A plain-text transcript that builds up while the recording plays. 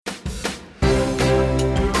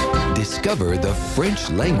Discover the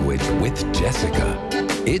French language with Jessica.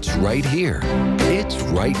 It's right here. It's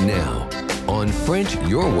right now on French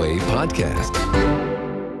Your Way podcast.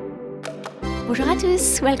 Bonjour à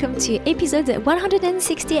tous, welcome to episode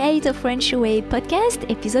 168 of French Your Way podcast,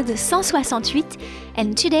 episode 168.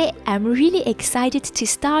 And today I'm really excited to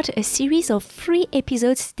start a series of 3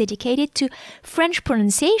 episodes dedicated to French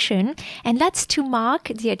pronunciation, and that's to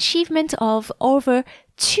mark the achievement of over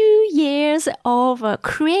 2 years of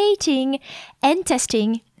creating and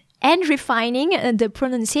testing and refining the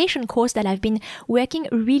pronunciation course that I've been working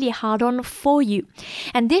really hard on for you.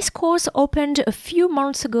 And this course opened a few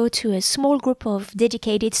months ago to a small group of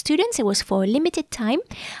dedicated students. It was for a limited time.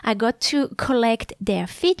 I got to collect their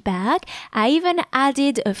feedback. I even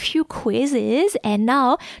added a few quizzes, and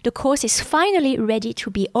now the course is finally ready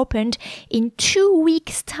to be opened in 2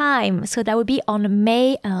 weeks' time. So that will be on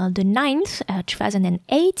May the 9th,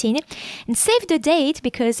 2018. And save the date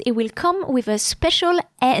because it will come with a special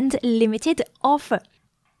and limited offer.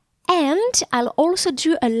 And I'll also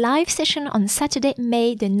do a live session on Saturday,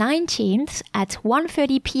 May the 19th at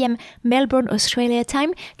 1:30 p.m. Melbourne, Australia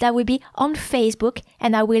time. That will be on Facebook,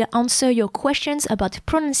 and I will answer your questions about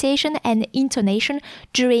pronunciation and intonation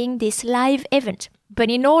during this live event. But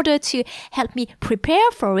in order to help me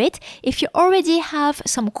prepare for it, if you already have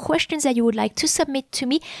some questions that you would like to submit to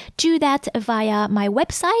me, do that via my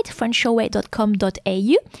website,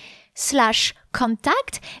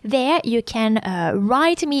 frenchyourway.com.au/contact. There you can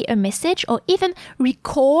write me a message or even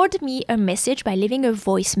record me a message by leaving a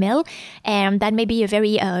voicemail, and that may be a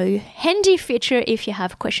very handy feature if you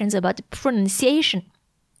have questions about pronunciation.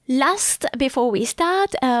 Last, before we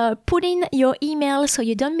start, put in your email so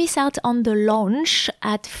you don't miss out on the launch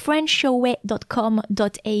at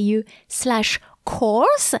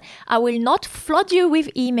frenchyourway.com.au/course. I will not flood you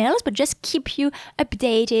with emails, but just keep you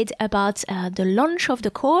updated about the launch of the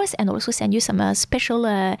course, and also send you some special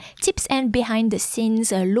tips and behind the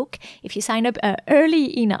scenes look if you sign up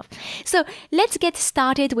early enough. So let's get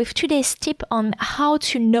started with today's tip on how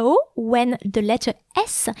to know when the letter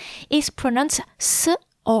S is pronounced S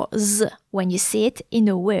or Z when you say it in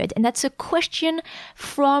a word. And that's a question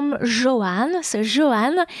from Joanne. So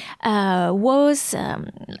Joanne was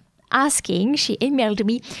asking, she emailed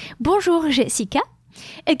me, "Bonjour Jessica.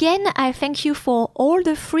 Again, I thank you for all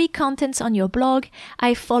the free contents on your blog.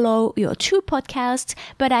 I follow your 2 podcasts,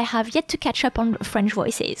 but I have yet to catch up on French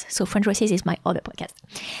Voices." So French Voices is my other podcast.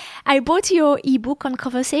 "I bought your ebook on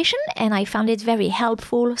conversation and I found it very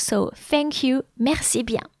helpful. So thank you. Merci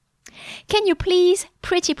bien. Can you please,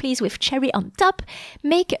 pretty please with cherry on top,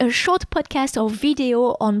 make a short podcast or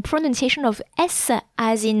video on pronunciation of S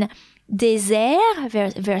as in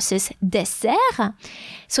désert versus dessert?"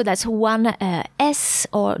 So that's one S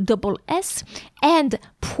or double S. And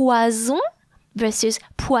poison versus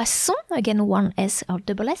poisson, again one S or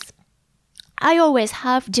double S. I always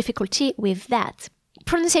have difficulty with that.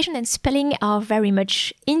 Pronunciation and spelling are very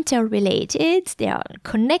much interrelated. They are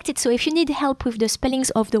connected. So if you need help with the spellings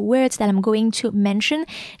of the words that I'm going to mention,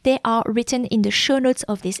 they are written in the show notes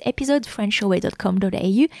of this episode,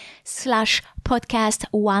 frenchyourway.com.au/podcast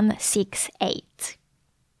 168.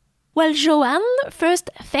 Well, Joanne, first,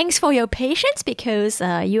 thanks for your patience because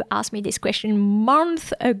you asked me this question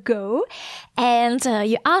months ago, and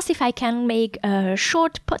you asked if I can make a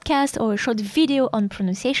short podcast or a short video on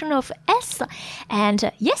pronunciation of S.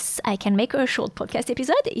 And yes, I can make a short podcast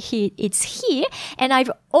episode. It's here. And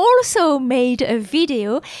I've also made a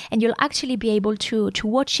video, and you'll actually be able to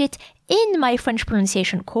watch it in my French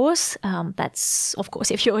pronunciation course. That's, of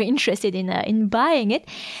course, if you're interested in buying it.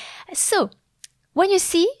 So, when you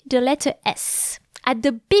see the letter S at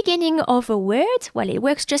the beginning of a word, well, it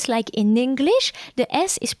works just like in English. The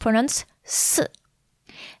S is pronounced S.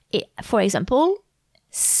 For example,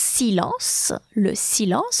 silence, le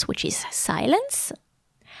silence, which is silence.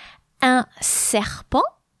 Un serpent,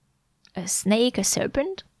 a snake, a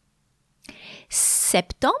serpent.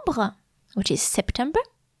 Septembre, which is September.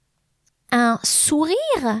 Un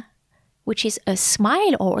sourire, which is a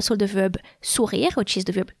smile, or also the verb sourire, which is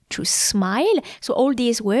the verb to smile. So all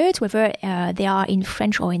these words, whether they are in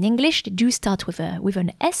French or in English, they do start with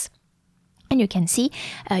an S. And you can see,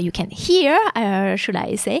 you can hear, should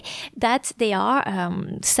I say, that they are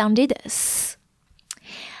sounded S.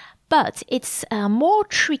 But it's more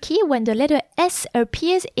tricky when the letter S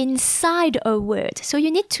appears inside a word. So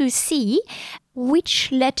you need to see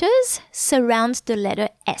which letters surround the letter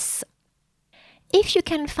S. If you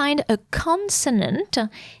can find a consonant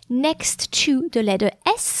next to the letter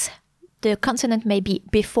S, the consonant may be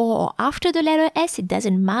before or after the letter S, it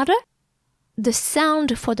doesn't matter. The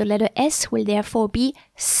sound for the letter S will therefore be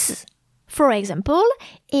S. For example,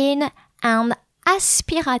 in an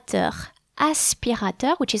aspirateur.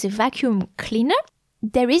 Aspirateur, which is a vacuum cleaner,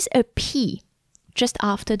 there is a P just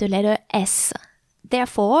after the letter S.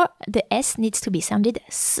 Therefore, the S needs to be sounded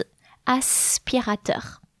S.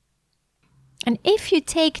 Aspirateur. And if you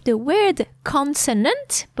take the word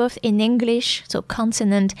consonant, both in English, so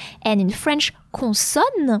consonant, and in French,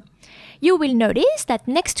 consonne, you will notice that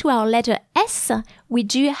next to our letter S, we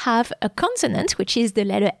do have a consonant, which is the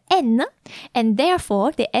letter N, and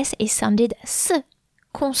therefore the S is sounded S.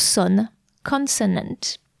 Consonne,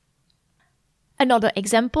 consonant. Another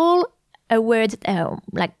example, a word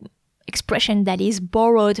like expression that is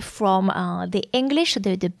borrowed from the English,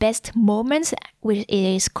 the best moments, which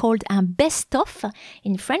is called un best-of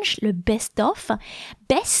in French, le best-of.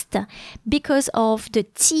 Best, because of the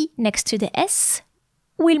T next to the S,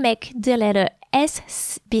 will make the letter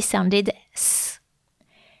S be sounded S.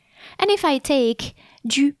 And if I take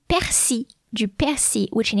du persil,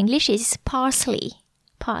 which in English is parsley,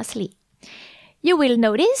 you will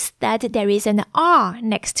notice that there is an R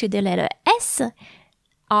next to the letter S,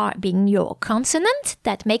 R being your consonant,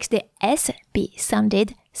 that makes the S be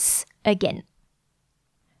sounded S again.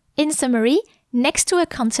 In summary, next to a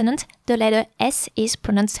consonant, the letter S is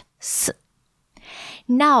pronounced S.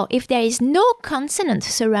 Now, if there is no consonant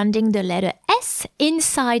surrounding the letter S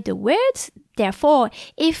inside the words, therefore,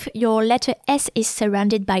 if your letter S is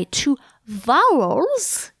surrounded by two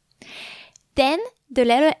vowels, then the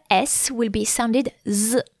letter S will be sounded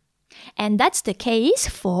Z. And that's the case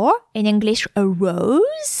for, in English, a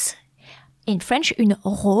rose. In French, une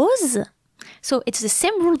rose. So it's the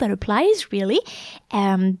same rule that applies, really.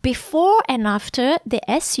 Before and after the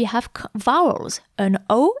S, you have vowels, an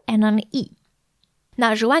O and an E.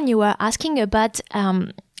 Now, Joanne, you were asking about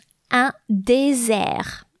un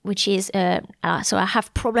désert, which is, so I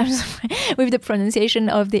have problems with the pronunciation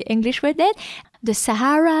of the English word there. The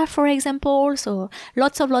Sahara, for example, so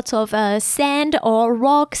lots of sand or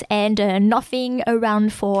rocks and nothing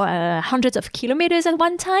around for hundreds of kilometers at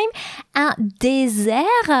one time. Un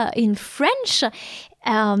désert in French,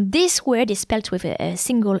 this word is spelled with a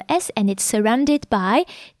single S and it's surrounded by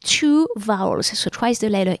two vowels, so twice the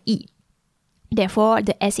letter E. Therefore,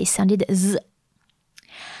 the S is sounded Z.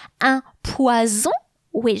 Un poison,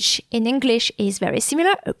 which in English is very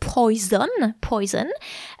similar, a poison.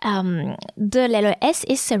 The letter S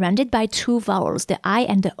is surrounded by two vowels, the I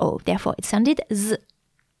and the O. Therefore, it sounded Z.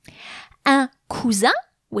 Un cousin,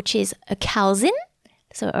 which is a cousin,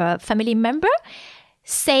 so a family member.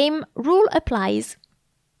 Same rule applies.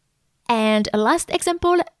 And a last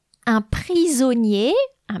example, un prisonnier,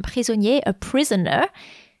 a prisoner.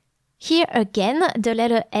 Here again, the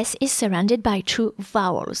letter S is surrounded by two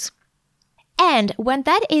vowels. And when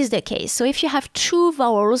that is the case, so if you have two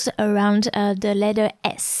vowels around the letter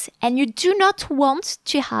S, and you do not want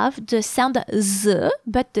to have the sound Z,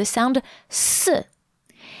 but the sound S,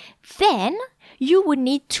 then you would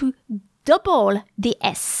need to double the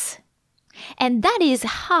S. And that is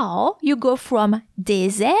how you go from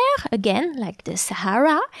désert, again, like the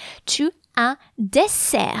Sahara, to un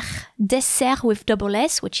dessert. Dessert with double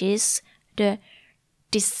S, which is the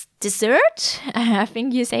dessert, I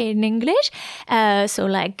think you say in English. So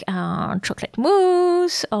like chocolate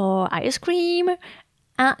mousse or ice cream.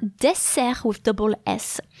 Un dessert with double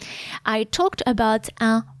S. I talked about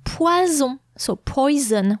un poison, so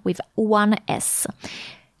poison with one S.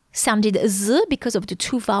 Sounded Z because of the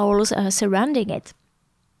two vowels surrounding it.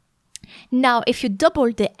 Now, if you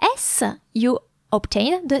double the S, you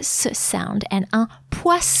obtain the S sound. And un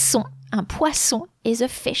poisson is a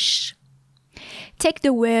fish. Take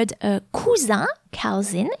the word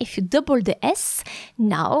cousin. If you double the S,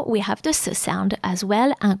 now we have the S sound as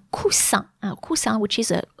well. Un coussin, which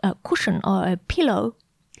is a cushion or a pillow.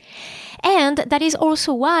 And that is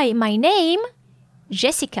also why my name,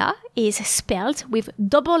 Jessica, is spelled with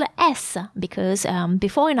double S, because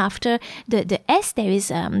before and after the S there is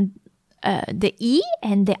the E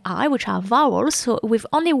and the I, which are vowels. So with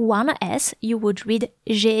only one S, you would read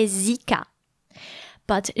Jessica.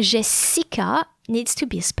 But Jessica needs to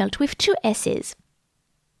be spelled with two S's.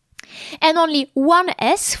 And only one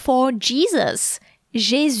S for Jesus,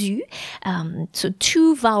 Jésus. So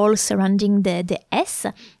two vowels surrounding the S,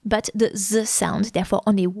 but the Z sound, therefore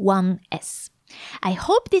only one S. I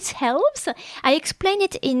hope this helps. I explain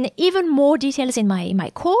it in even more details in my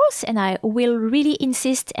course, and I will really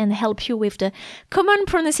insist and help you with the common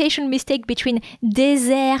pronunciation mistake between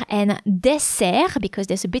désert and dessert, because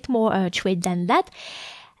there's a bit more to it than that.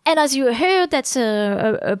 And as you heard, that's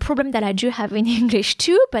a problem that I do have in English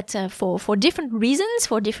too, but for different reasons,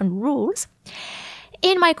 for different rules.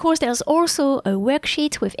 In my course, there's also a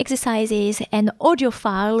worksheet with exercises and audio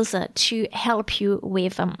files to help you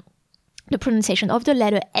with the pronunciation of the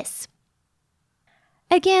letter S.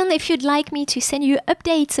 Again, if you'd like me to send you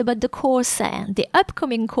updates about the course, the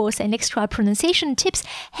upcoming course and extra pronunciation tips,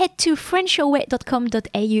 head to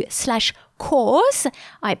frenchyourway.com.au/course.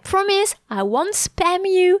 I promise I won't spam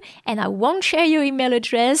you and I won't share your email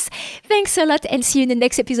address. Thanks a lot and see you in the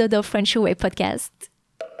next episode of French Your Way podcast.